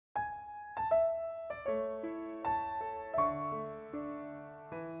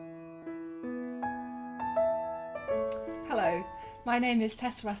My name is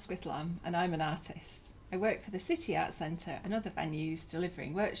Tessa Asquith-Lamb and I'm an artist. I work for the City Arts Centre and other venues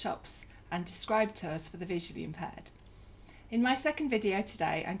delivering workshops and described tours for the visually impaired. In my second video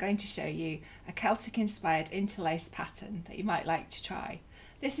today I'm going to show you a Celtic inspired interlace pattern that you might like to try.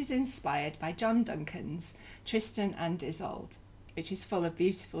 This is inspired by John Duncan's Tristan and Isolde, which is full of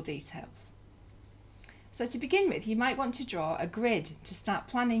beautiful details. So to begin with, you might want to draw a grid to start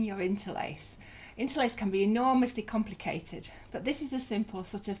planning your interlace. Interlace can be enormously complicated, but this is a simple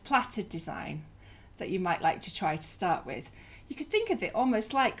sort of plaited design that you might like to try to start with. You could think of it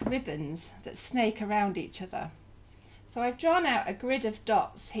almost like ribbons that snake around each other. So I've drawn out a grid of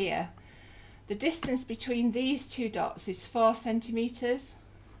dots here. The distance between these two dots is 4 centimetres,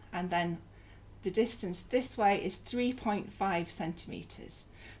 and then the distance this way is 3.5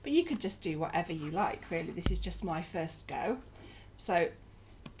 centimetres. But you could just do whatever you like, really. This is just my first go. So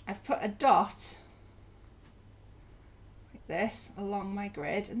I've put a dot like this along my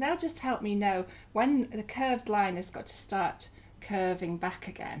grid, and they'll just help me know when the curved line has got to start curving back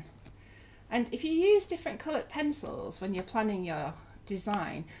again. And if you use different coloured pencils when you're planning your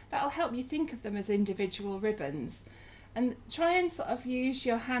design, that'll help you think of them as individual ribbons. And try and sort of use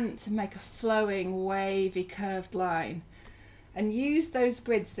your hand to make a flowing, wavy, curved line. And use those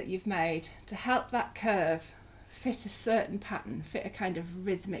grids that you've made to help that curve fit a certain pattern, fit a kind of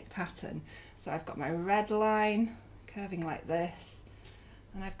rhythmic pattern. So I've got my red line curving like this,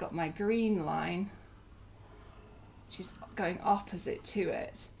 and I've got my green line, which is going opposite to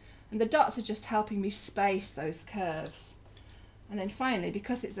it. And the dots are just helping me space those curves. And then finally,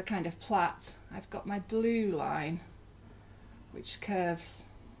 because it's a kind of plait, I've got my blue line, which curves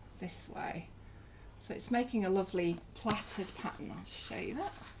this way. So it's making a lovely plaited pattern. I'll just show you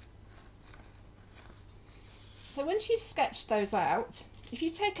that. So once you've sketched those out, if you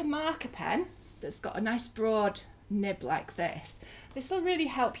take a marker pen that's got a nice broad nib like this, this will really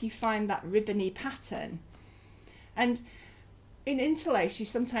help you find that ribbony pattern. And in interlace, you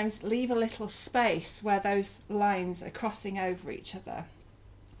sometimes leave a little space where those lines are crossing over each other.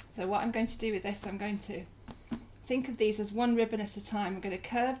 So what I'm going to do with this, I'm going to think of these as one ribbon at a time. I'm going to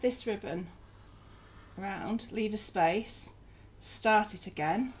curve this ribbon around, leave a space, start it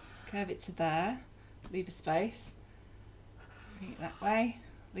again, curve it to there, leave a space, bring it that way,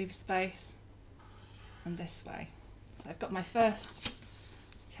 leave a space, and this way. So I've got my first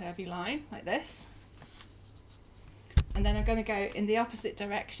curvy line like this, and then I'm going to go in the opposite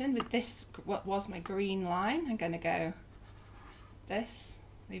direction with this, what was my green line. I'm going to go this,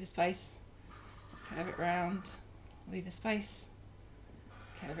 leave a space, curve it round, leave a space,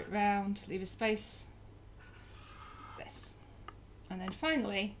 curve it round, leave a space, this. And then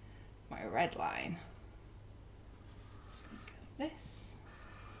finally my red line. It's going to go like this.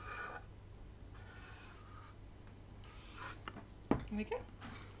 There we go.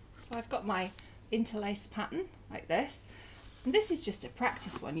 So I've got my interlace pattern like this. And this is just a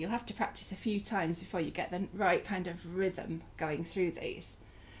practice one. You'll have to practice a few times before you get the right kind of rhythm going through these.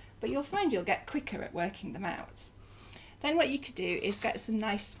 But you'll find you'll get quicker at working them out. Then what you could do is get some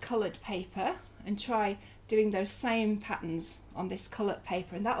nice coloured paper and try doing those same patterns on this coloured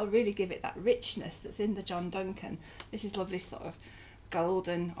paper, and that'll really give it that richness that's in the John Duncan. This is lovely sort of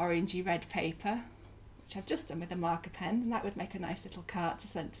golden orangey red paper, which I've just done with a marker pen, and that would make a nice little card to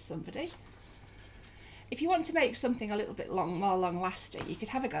send to somebody. If you want to make something a little bit more long lasting, you could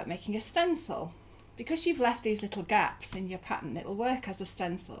have a go at making a stencil. Because you've left these little gaps in your pattern, it'll work as a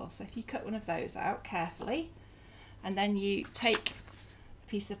stencil. So if you cut one of those out carefully, and then you take a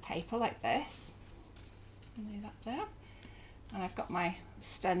piece of paper like this, lay that down, and I've got my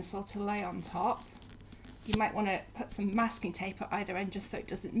stencil to lay on top. You might want to put some masking tape at either end just so it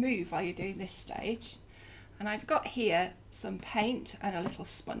doesn't move while you're doing this stage. And I've got here some paint and a little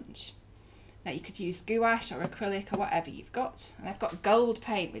sponge. Now you could use gouache or acrylic or whatever you've got. And I've got gold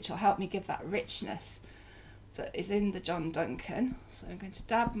paint, which will help me give that richness that is in the John Duncan. So I'm going to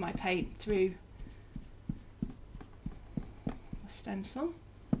dab my paint through the stencil.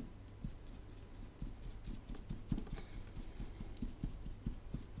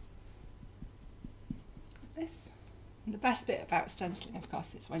 Like this. And the best bit about stenciling, of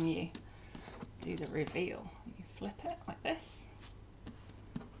course, is when you do the reveal. You flip it like this.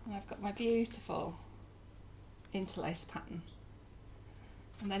 And I've got my beautiful interlace pattern.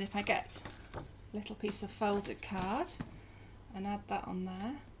 And then if I get a little piece of folded card and add that on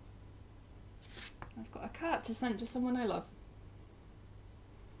there, I've got a card to send to someone I love.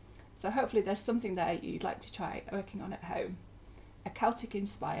 So hopefully there's something there you'd like to try working on at home. A Celtic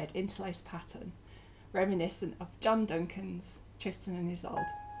inspired interlace pattern reminiscent of John Duncan's Tristan and Isolde.